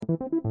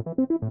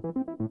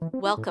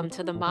Welcome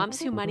to the Moms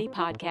Who Money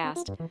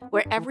podcast,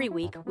 where every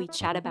week we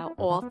chat about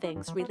all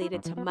things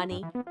related to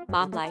money,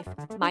 mom life,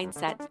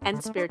 mindset,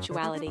 and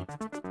spirituality.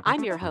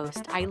 I'm your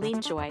host,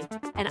 Eileen Joy,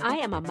 and I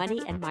am a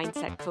money and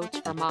mindset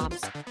coach for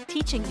moms,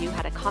 teaching you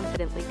how to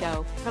confidently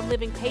go from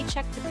living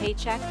paycheck to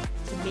paycheck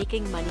to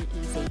making money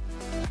easy.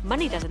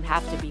 Money doesn't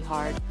have to be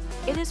hard.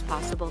 It is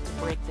possible to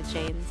break the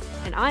chains,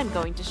 and I'm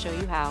going to show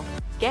you how.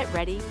 Get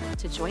ready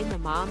to join the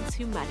Moms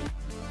Who Money.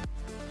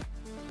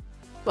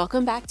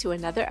 Welcome back to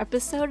another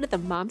episode of the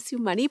Moms Who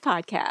Money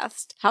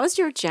podcast. How's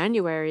your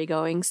January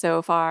going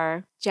so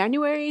far?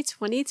 January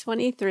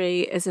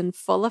 2023 is in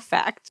full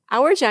effect.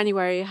 Our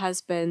January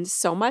has been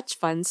so much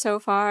fun so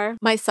far.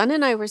 My son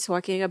and I were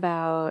talking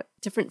about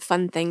different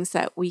fun things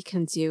that we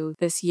can do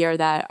this year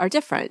that are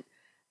different.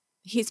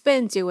 He's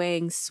been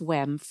doing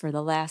swim for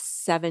the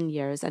last 7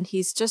 years and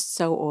he's just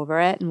so over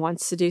it and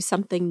wants to do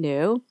something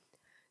new.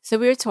 So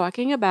we were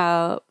talking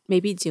about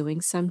maybe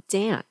doing some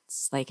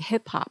dance, like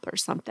hip hop or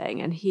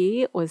something. And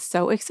he was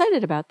so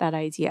excited about that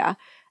idea.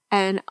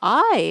 And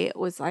I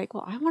was like,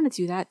 well, I want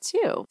to do that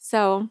too.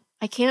 So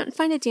I can't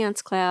find a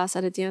dance class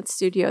at a dance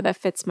studio that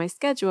fits my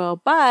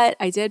schedule, but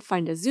I did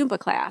find a Zumba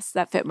class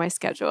that fit my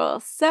schedule.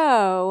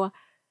 So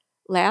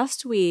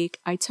last week,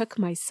 I took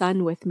my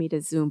son with me to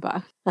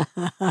Zumba.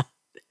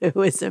 It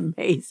was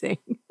amazing.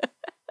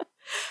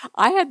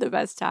 I had the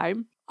best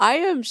time. I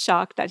am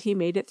shocked that he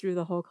made it through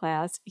the whole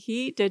class.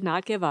 He did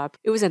not give up.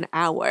 It was an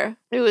hour.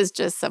 It was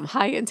just some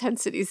high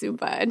intensity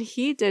Zumba and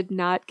he did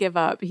not give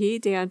up. He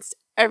danced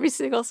every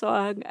single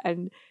song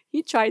and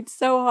he tried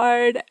so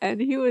hard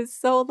and he was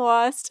so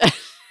lost.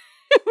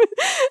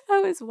 I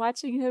was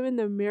watching him in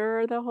the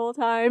mirror the whole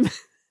time.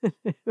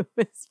 It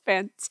was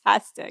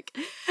fantastic.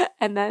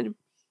 And then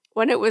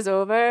when it was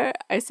over,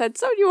 I said,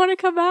 so do you want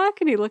to come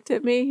back? And he looked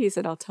at me. He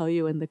said, I'll tell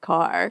you in the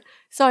car.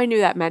 So I knew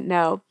that meant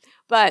no.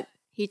 But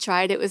he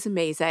tried. It was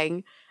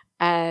amazing.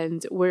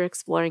 And we're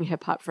exploring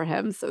hip hop for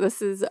him. So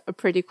this is a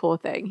pretty cool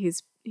thing.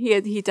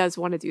 He does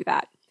want to do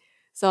that.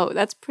 So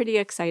that's pretty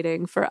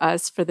exciting for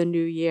us for the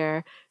new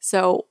year.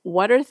 So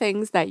what are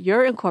things that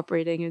you're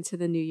incorporating into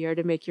the new year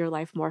to make your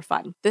life more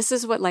fun? This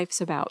is what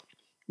life's about,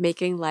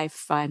 making life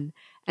fun.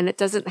 And it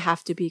doesn't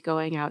have to be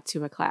going out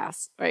to a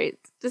class, right?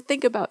 Just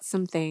think about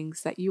some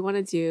things that you want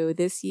to do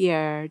this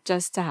year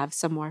just to have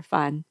some more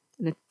fun.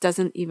 And it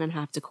doesn't even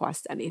have to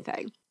cost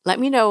anything. Let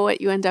me know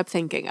what you end up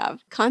thinking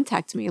of.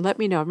 Contact me and let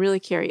me know. I'm really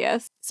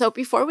curious. So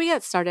before we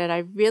get started, I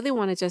really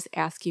want to just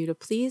ask you to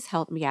please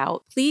help me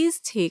out. Please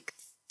take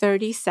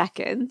 30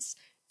 seconds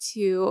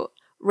to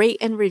rate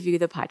and review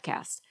the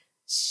podcast.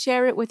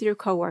 Share it with your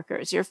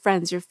coworkers, your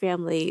friends, your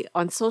family,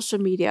 on social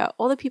media,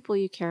 all the people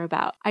you care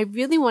about. I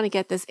really want to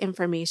get this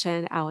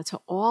information out to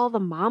all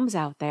the moms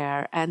out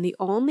there. And the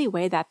only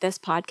way that this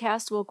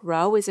podcast will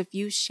grow is if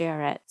you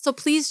share it. So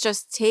please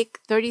just take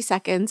 30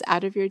 seconds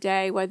out of your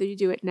day, whether you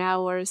do it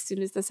now or as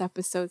soon as this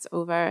episode's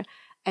over,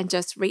 and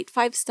just rate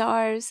 5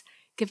 stars,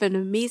 give an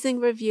amazing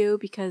review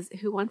because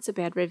who wants a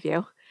bad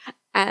review?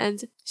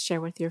 And share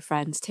with your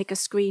friends. Take a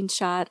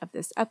screenshot of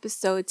this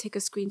episode. Take a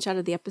screenshot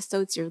of the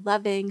episodes you're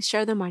loving.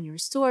 Share them on your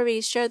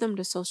stories. Share them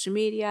to social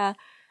media.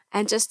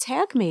 And just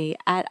tag me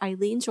at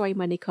Eileen Joy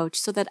Money Coach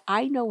so that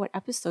I know what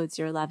episodes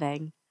you're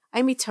loving.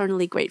 I'm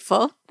eternally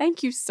grateful.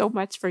 Thank you so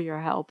much for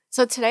your help.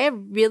 So today I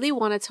really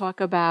want to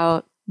talk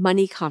about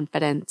money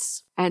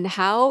confidence and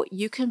how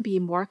you can be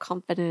more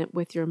confident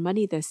with your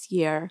money this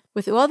year.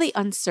 With all the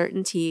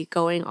uncertainty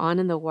going on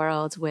in the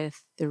world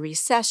with the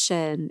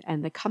recession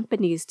and the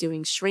companies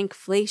doing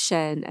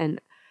shrinkflation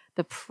and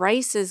the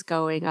prices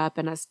going up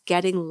and us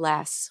getting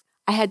less.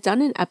 I had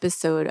done an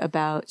episode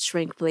about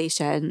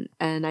shrinkflation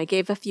and I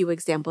gave a few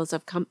examples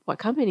of what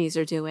companies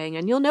are doing.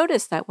 And you'll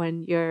notice that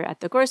when you're at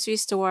the grocery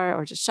store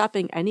or just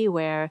shopping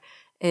anywhere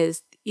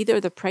is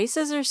either the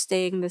prices are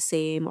staying the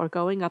same or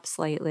going up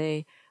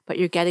slightly, but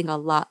you're getting a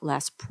lot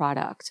less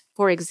product.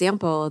 For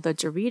example, the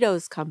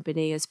Doritos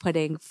company is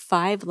putting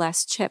 5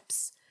 less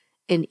chips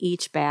in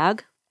each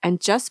bag. And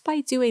just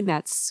by doing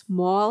that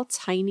small,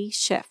 tiny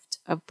shift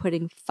of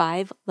putting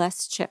 5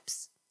 less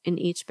chips in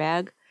each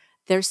bag,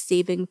 they're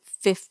saving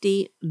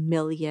 $50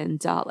 million.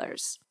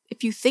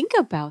 If you think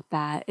about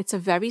that, it's a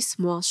very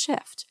small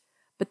shift,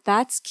 but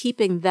that's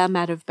keeping them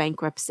out of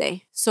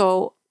bankruptcy.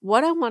 So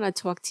what I want to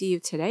talk to you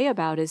today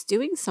about is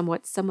doing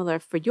somewhat similar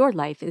for your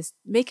life, is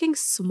making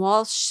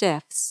small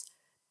shifts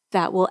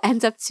that will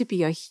end up to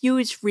be a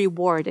huge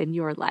reward in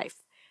your life.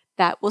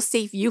 That will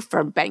save you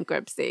from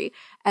bankruptcy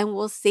and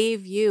will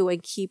save you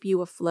and keep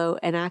you afloat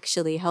and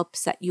actually help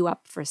set you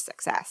up for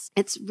success.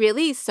 It's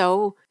really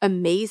so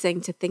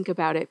amazing to think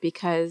about it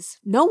because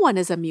no one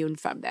is immune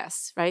from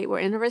this, right? We're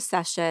in a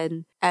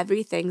recession.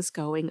 Everything's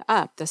going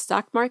up. The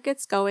stock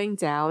market's going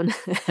down.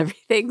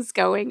 Everything's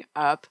going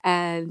up.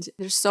 And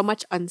there's so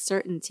much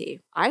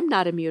uncertainty. I'm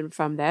not immune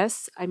from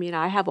this. I mean,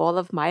 I have all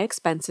of my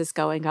expenses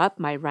going up.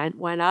 My rent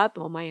went up.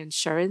 All my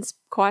insurance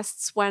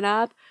costs went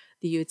up.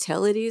 The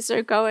utilities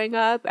are going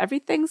up.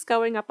 Everything's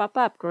going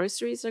up.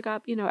 Groceries are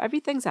up.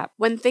 Everything's up.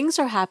 When things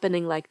are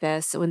happening like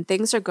this, when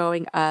things are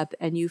going up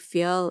and you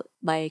feel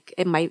like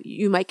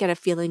you might get a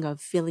feeling of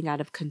feeling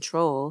out of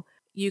control,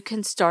 you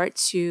can start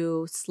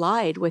to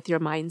slide with your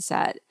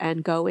mindset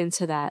and go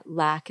into that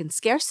lack and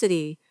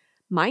scarcity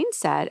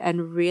mindset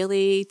and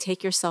really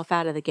take yourself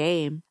out of the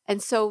game. And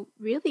so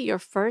really your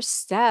first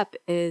step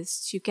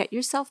is to get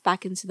yourself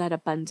back into that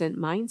abundant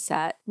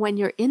mindset. When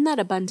you're in that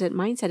abundant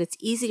mindset, it's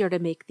easier to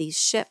make these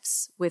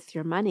shifts with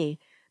your money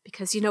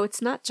because,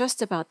 it's not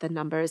just about the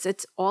numbers.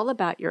 It's all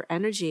about your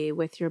energy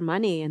with your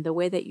money and the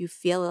way that you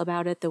feel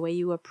about it, the way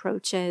you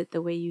approach it,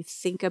 the way you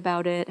think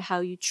about it,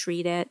 how you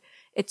treat it.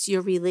 It's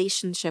your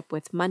relationship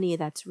with money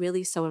that's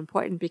really so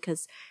important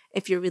because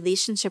if your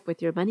relationship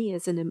with your money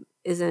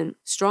isn't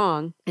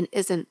strong and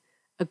isn't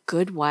a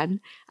good one,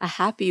 a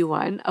happy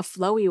one, a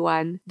flowy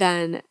one,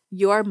 then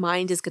your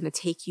mind is going to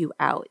take you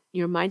out.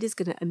 Your mind is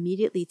going to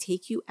immediately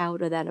take you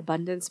out of that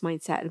abundance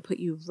mindset and put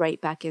you right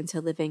back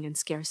into living in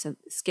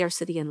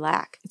scarcity and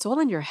lack. It's all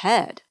in your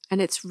head. And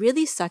it's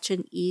really such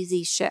an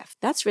easy shift.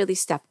 That's really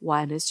step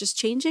one, is just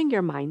changing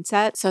your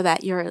mindset so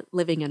that you're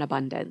living in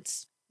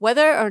abundance.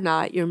 Whether or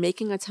not you're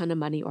making a ton of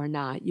money or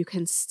not, you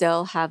can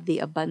still have the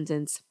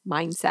abundance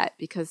mindset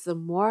because the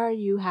more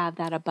you have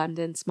that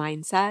abundance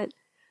mindset,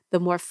 the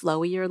more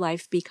flowy your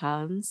life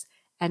becomes.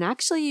 And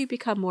actually you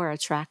become more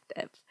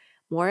attractive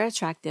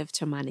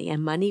to money,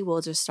 and money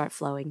will just start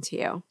flowing to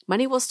you.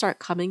 Money will start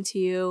coming to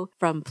you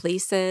from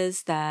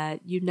places that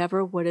you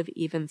never would have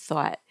even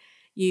thought.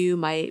 You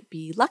might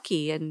be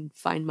lucky and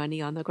find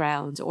money on the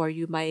ground, or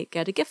you might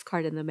get a gift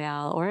card in the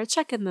mail or a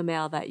check in the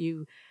mail that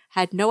you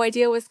had no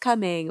idea was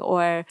coming,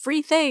 or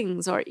free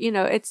things, or,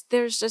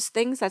 there's just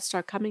things that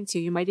start coming to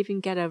you. You might even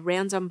get a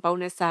random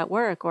bonus at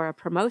work or a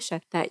promotion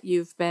that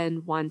you've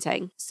been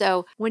wanting.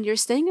 So when you're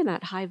staying in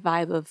that high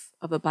vibe of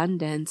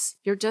abundance,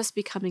 you're just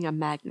becoming a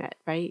magnet,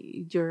 right?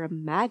 You're a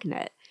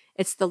magnet.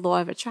 It's the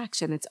law of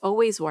attraction. It's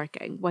always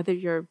working, whether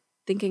you're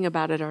thinking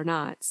about it or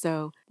not.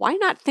 So why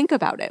not think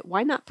about it?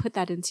 Why not put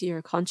that into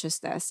your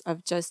consciousness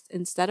of just,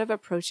 instead of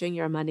approaching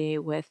your money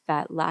with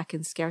that lack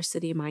and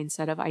scarcity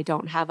mindset of I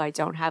don't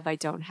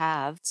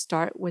have,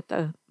 start with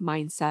the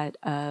mindset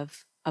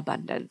of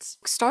abundance.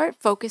 Start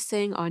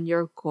focusing on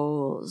your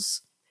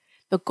goals,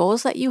 the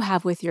goals that you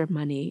have with your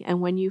money.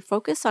 And when you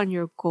focus on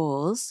your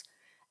goals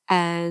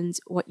and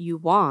what you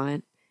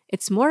want,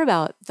 it's more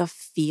about the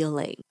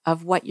feeling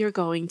of what you're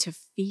going to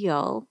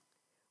feel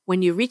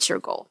when you reach your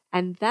goal.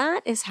 And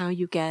that is how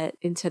you get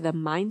into the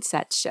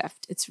mindset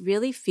shift. It's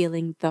really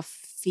feeling the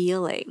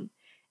feeling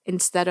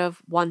instead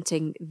of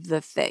wanting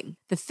the thing.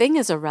 The thing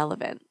is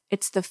irrelevant.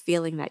 It's the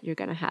feeling that you're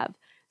going to have.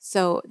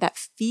 So that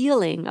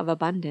feeling of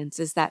abundance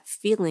is that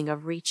feeling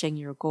of reaching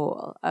your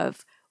goal,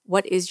 of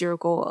what is your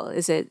goal?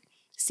 Is it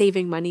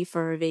saving money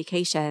for a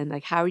vacation?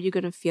 Like, how are you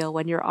going to feel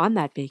when you're on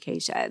that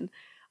vacation?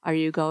 Are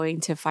you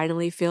going to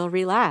finally feel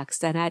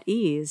relaxed and at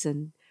ease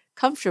and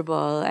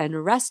comfortable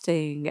and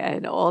resting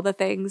and all the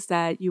things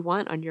that you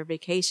want on your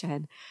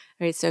vacation,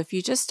 right? So if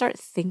you just start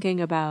thinking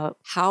about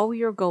how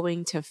you're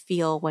going to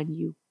feel when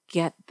you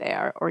get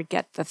there or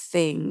get the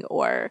thing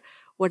or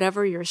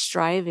whatever you're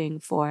striving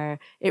for,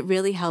 it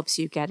really helps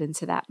you get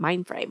into that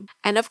mind frame.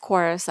 And of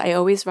course, I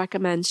always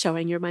recommend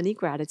showing your money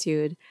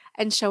gratitude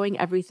and showing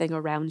everything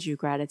around you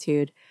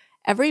gratitude.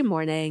 Every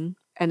morning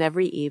and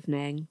every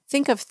evening,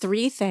 think of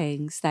 3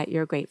 things that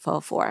you're grateful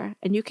for.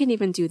 And you can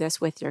even do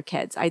this with your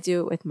kids. I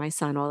do it with my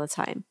son all the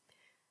time.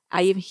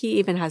 He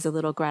even has a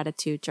little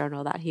gratitude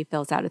journal that he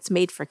fills out. It's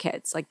made for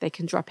kids. Like, they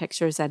can draw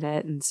pictures in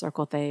it and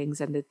circle things,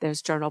 and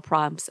there's journal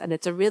prompts. And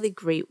it's a really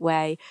great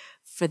way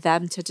for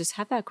them to just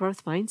have that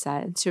growth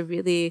mindset and to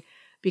really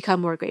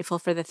become more grateful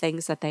for the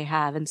things that they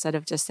have instead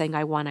of just saying,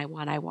 I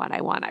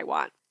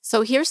want.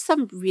 So here's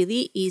some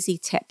really easy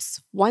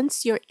tips.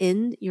 Once you're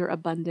in your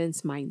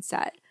abundance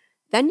mindset,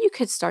 then you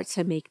could start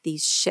to make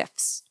these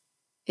shifts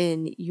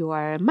in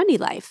your money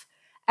life.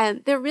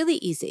 And they're really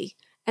easy.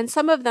 And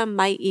some of them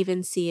might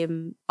even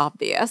seem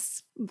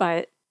obvious,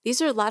 but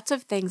these are lots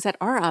of things that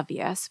are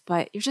obvious,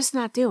 but you're just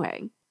not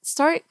doing.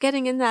 Start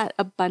getting in that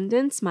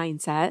abundance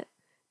mindset,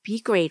 be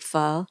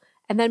grateful,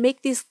 and then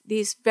make these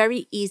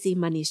very easy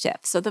money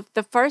shifts. So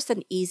the first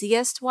and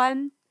easiest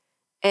one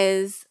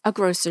is a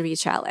grocery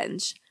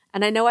challenge.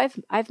 And I know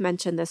I've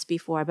mentioned this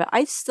before, but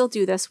I still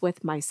do this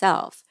with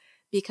myself.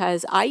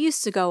 Because I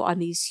used to go on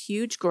these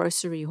huge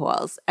grocery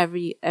hauls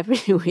every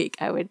week.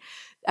 I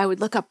would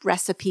look up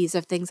recipes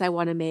of things I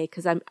want to make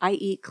because I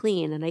eat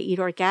clean and I eat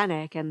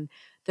organic, and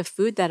the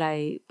food that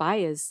I buy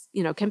is,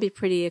 can be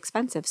pretty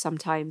expensive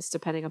sometimes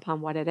depending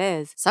upon what it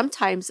is.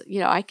 Sometimes,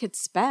 I could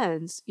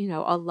spend,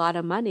 a lot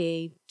of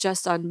money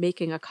just on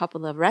making a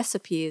couple of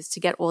recipes to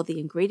get all the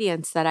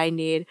ingredients that I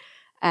need.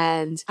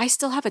 And I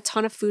still have a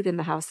ton of food in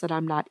the house that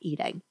I'm not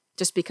eating,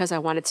 just because I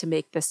wanted to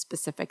make this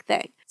specific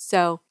thing.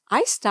 So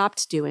I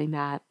stopped doing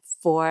that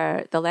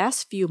for the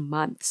last few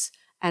months,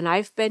 and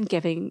I've been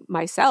giving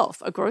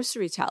myself a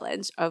grocery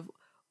challenge of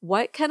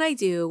what can I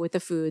do with the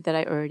food that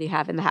I already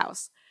have in the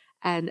house?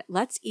 And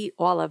let's eat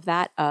all of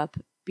that up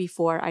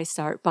before I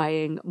start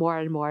buying more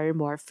and more and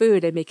more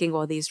food and making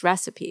all these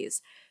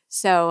recipes.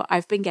 So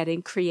I've been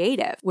getting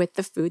creative with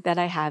the food that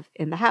I have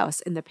in the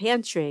house, in the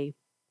pantry,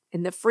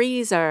 in the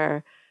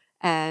freezer,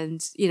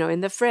 and,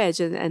 in the fridge,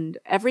 and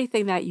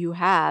everything that you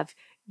have.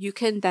 You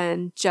can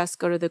then just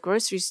go to the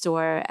grocery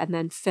store and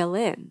then fill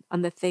in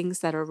on the things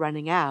that are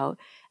running out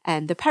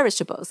and the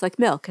perishables like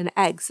milk and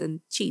eggs and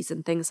cheese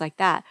and things like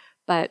that.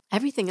 But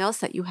everything else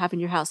that you have in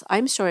your house,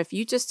 I'm sure if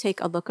you just take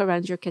a look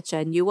around your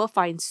kitchen, you will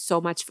find so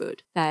much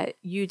food that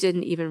you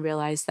didn't even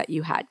realize that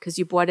you had because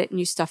you bought it and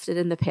you stuffed it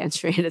in the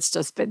pantry and it's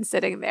just been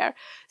sitting there.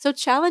 So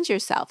challenge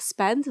yourself,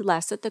 spend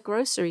less at the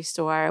grocery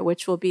store,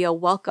 which will be a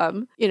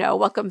welcome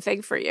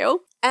thing for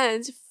you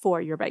and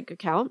for your bank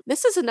account.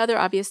 This is another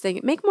obvious thing.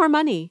 Make more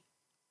money.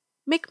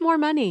 Make more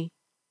money.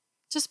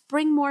 Just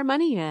bring more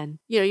money in.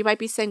 You might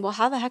be saying, well,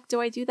 how the heck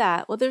do I do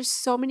that? Well, there's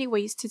so many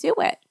ways to do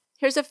it.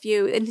 Here's a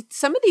few. And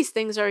some of these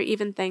things are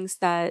even things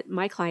that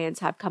my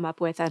clients have come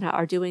up with and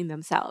are doing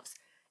themselves,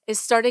 is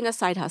starting a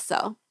side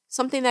hustle,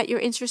 something that you're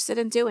interested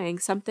in doing,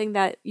 something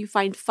that you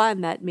find fun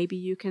that maybe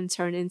you can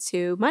turn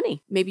into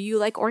money. Maybe you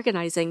like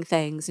organizing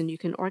things and you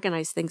can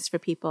organize things for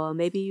people.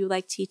 Maybe you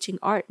like teaching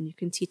art and you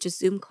can teach a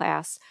Zoom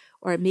class,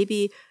 or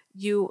maybe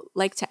you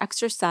like to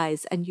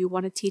exercise and you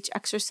want to teach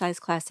exercise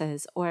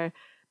classes, or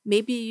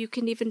maybe you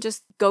can even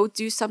just go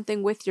do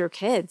something with your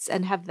kids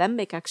and have them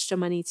make extra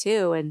money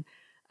too. And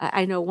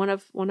I know one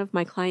of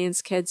my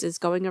clients' kids is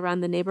going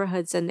around the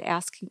neighborhoods and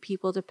asking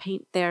people to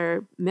paint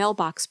their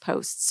mailbox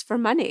posts for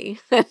money.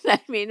 I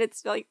mean,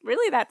 it's like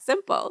really that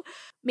simple.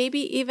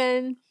 Maybe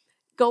even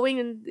going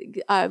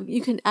and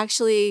you can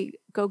actually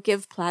go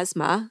give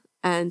plasma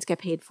and get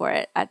paid for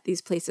it at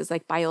these places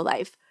like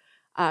BioLife.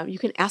 You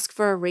can ask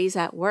for a raise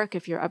at work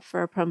if you're up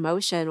for a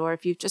promotion, or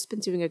if you've just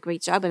been doing a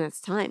great job and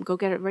it's time, go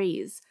get a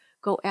raise.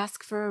 Go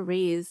ask for a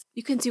raise.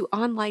 You can do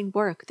online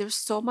work. There's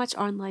so much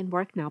online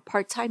work now.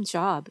 Part-time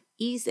job,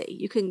 easy.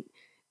 You can,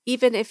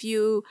 even if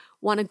you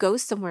want to go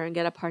somewhere and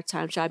get a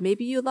part-time job,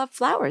 maybe you love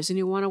flowers and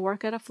you want to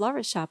work at a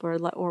florist shop or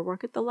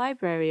work at the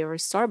library or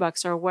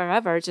Starbucks or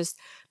wherever. Just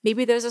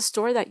maybe there's a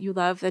store that you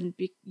love and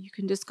you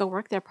can just go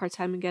work there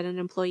part-time and get an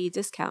employee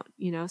discount,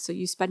 so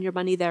you spend your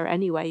money there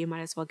anyway. You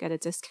might as well get a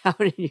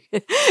discount and you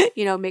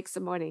can, make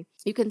some money.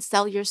 You can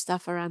sell your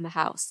stuff around the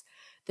house.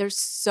 There's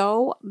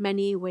so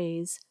many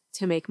ways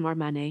to make more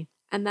money.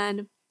 And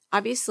then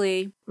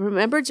obviously,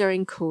 remember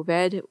during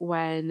COVID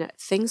when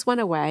things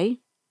went away,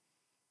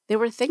 there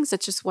were things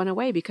that just went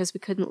away because we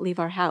couldn't leave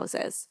our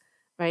houses,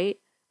 right?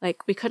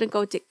 Like we couldn't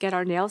go get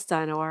our nails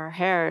done or our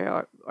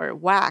hair or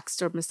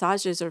waxed or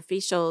massages or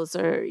facials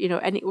or,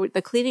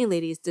 the cleaning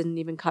ladies didn't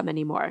even come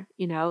anymore,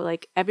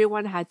 like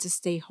everyone had to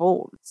stay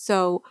home.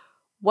 So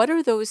what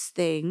are those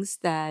things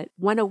that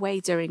went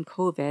away during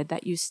COVID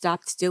that you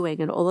stopped doing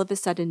and all of a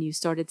sudden you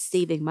started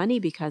saving money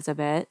because of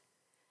it?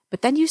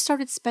 But then you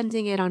started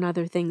spending it on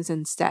other things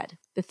instead,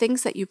 the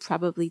things that you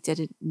probably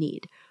didn't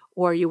need,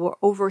 or you were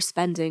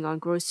overspending on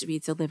grocery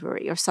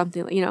delivery or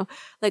something,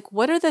 like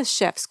what are the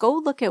shifts? Go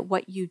look at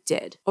what you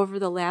did over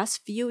the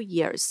last few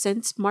years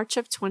since March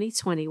of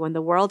 2020 when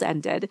the world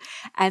ended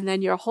and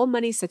then your whole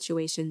money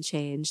situation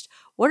changed.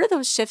 What are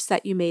those shifts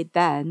that you made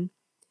then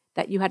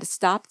that you had to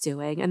stop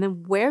doing? And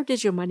then where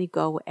did your money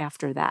go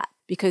after that?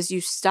 Because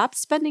you stopped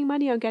spending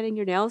money on getting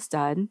your nails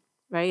done,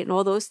 right? And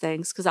all those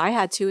things, because I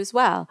had to as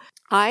well.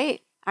 I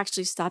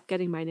actually stopped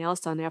getting my nails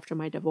done after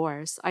my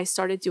divorce. I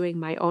started doing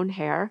my own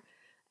hair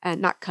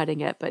and not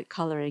cutting it, but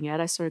coloring it.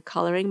 I started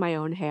coloring my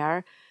own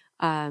hair.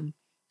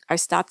 I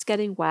stopped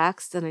getting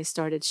waxed and I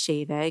started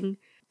shaving.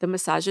 The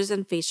massages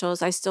and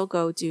facials I still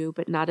go do,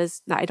 but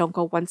I don't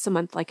go once a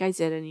month like I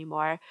did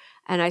anymore.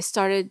 And I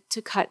started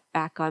to cut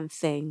back on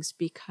things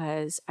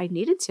because I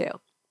needed to,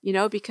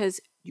 because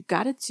you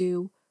got to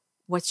do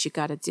what you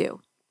got to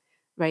do.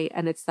 Right.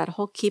 And it's that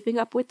whole keeping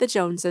up with the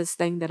Joneses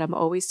thing that I'm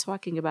always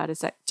talking about, is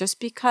that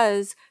just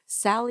because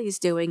Sally's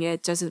doing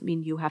it doesn't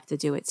mean you have to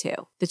do it too.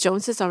 The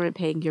Joneses aren't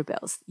paying your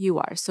bills. You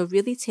are. So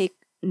really take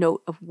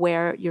note of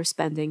where you're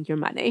spending your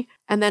money.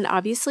 And then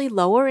obviously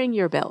lowering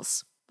your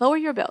bills. Lower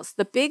your bills.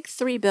 The big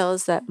three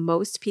bills that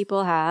most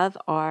people have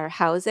are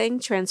housing,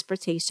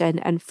 transportation,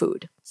 and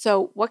food.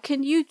 So what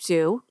can you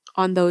do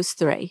on those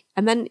three?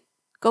 And then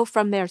go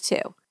from there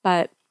too.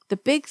 But the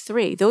big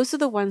three, those are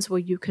the ones where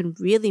you can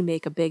really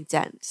make a big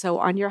dent. So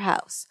on your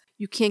house,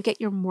 you can't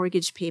get your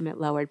mortgage payment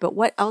lowered, but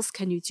what else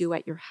can you do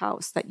at your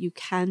house that you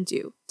can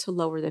do to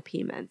lower the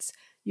payments?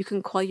 You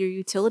can call your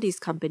utilities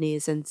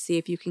companies and see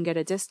if you can get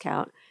a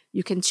discount.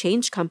 You can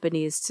change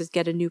companies to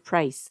get a new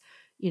price.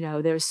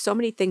 There's so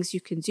many things you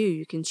can do.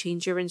 You can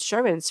change your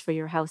insurance for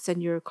your house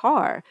and your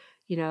car,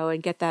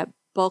 and get that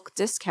bulk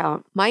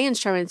discount. My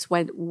insurance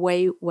went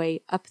way, way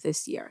up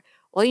this year.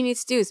 All you need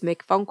to do is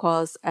make phone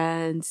calls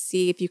and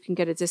see if you can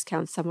get a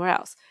discount somewhere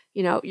else.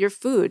 Your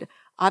food,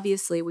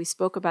 obviously we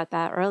spoke about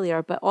that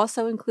earlier, but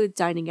also include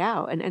dining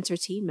out and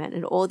entertainment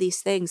and all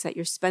these things that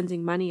you're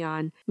spending money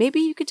on. Maybe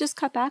you could just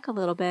cut back a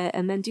little bit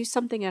and then do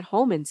something at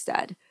home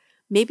instead.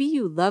 Maybe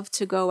you love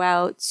to go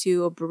out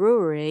to a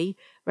brewery,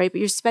 right? But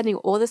you're spending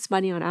all this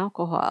money on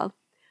alcohol.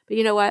 But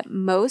you know what?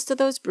 Most of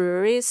those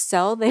breweries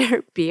sell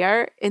their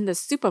beer in the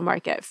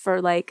supermarket for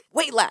like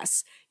way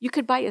less. You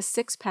could buy a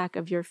 6-pack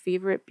of your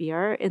favorite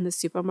beer in the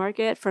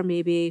supermarket for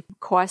maybe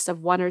cost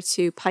of 1 or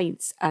 2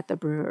 pints at the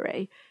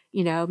brewery.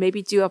 You know,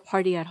 maybe do a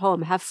party at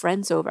home, have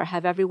friends over,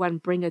 have everyone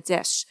bring a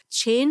dish.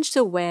 Change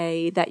the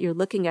way that you're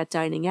looking at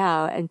dining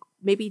out and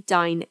maybe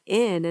dine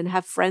in and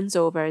have friends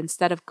over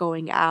instead of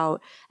going out.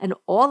 And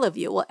all of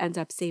you will end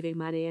up saving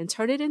money, and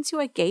turn it into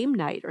a game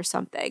night or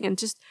something and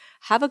just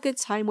have a good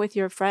time with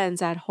your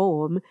friends at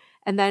home.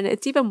 And then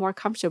it's even more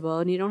comfortable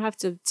and you don't have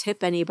to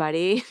tip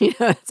anybody.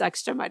 It's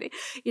extra money,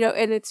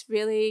 and it's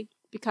really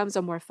becomes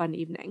a more fun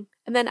evening.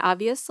 And then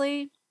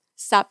obviously,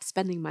 stop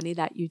spending money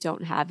that you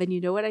don't have. And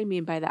you know what I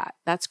mean by that?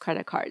 That's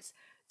credit cards.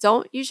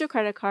 Don't use your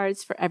credit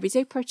cards for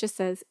everyday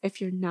purchases if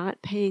you're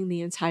not paying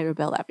the entire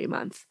bill every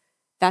month.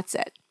 That's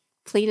it.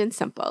 Plain and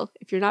simple.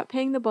 If you're not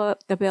paying the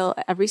bill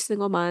every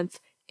single month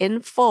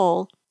in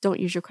full, don't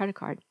use your credit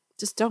card.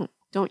 Just don't.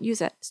 Don't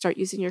use it. Start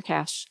using your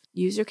cash.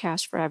 Use your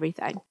cash for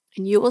everything.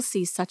 And you will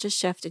see such a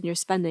shift in your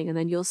spending. And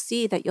then you'll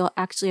see that you'll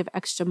actually have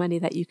extra money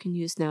that you can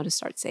use now to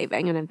start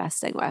saving and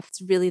investing with.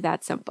 It's really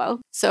that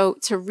simple. So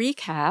to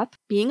recap,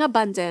 being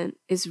abundant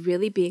is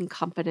really being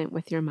confident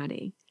with your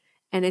money.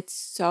 And it's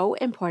so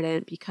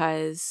important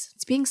because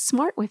it's being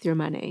smart with your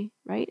money,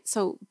 right?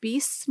 So be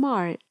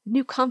smart. The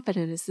new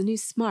confident is the new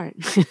smart.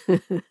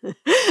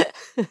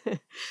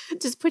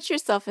 Just put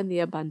yourself in the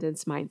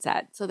abundance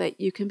mindset so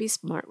that you can be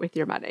smart with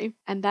your money.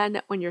 And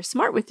then when you're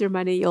smart with your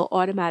money, you'll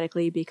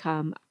automatically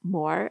become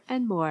more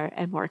and more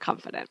and more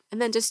confident. And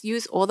then just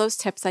use all those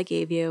tips I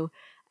gave you.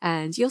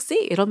 And you'll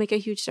see it'll make a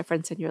huge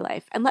difference in your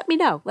life. And let me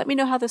know. Let me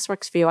know how this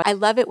works for you. I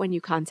love it when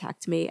you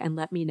contact me and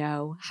let me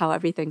know how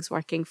everything's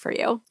working for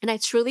you. And I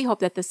truly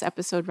hope that this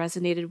episode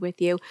resonated with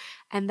you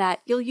and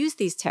that you'll use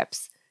these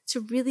tips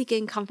to really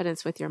gain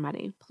confidence with your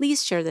money.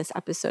 Please share this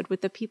episode with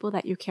the people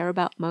that you care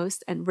about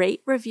most and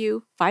rate,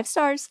 review 5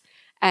 stars.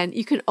 And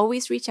you can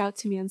always reach out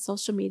to me on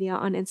social media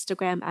on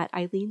Instagram at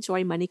Eileen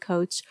Joy Money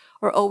Coach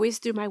or always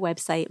through my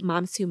website,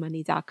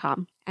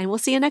 momswhomoney.com. And we'll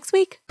see you next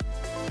week.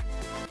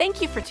 Thank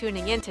you for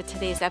tuning in to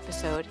today's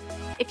episode.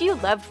 If you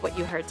loved what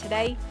you heard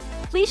today,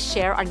 please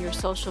share on your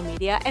social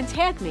media and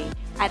tag me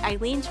at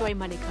Eileen Joy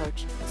Money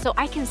Coach so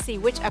I can see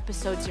which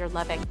episodes you're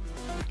loving.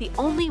 The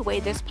only way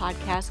this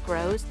podcast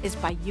grows is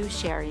by you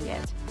sharing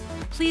it.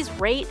 Please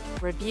rate,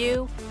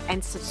 review,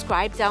 and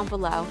subscribe down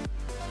below.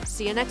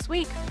 See you next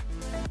week.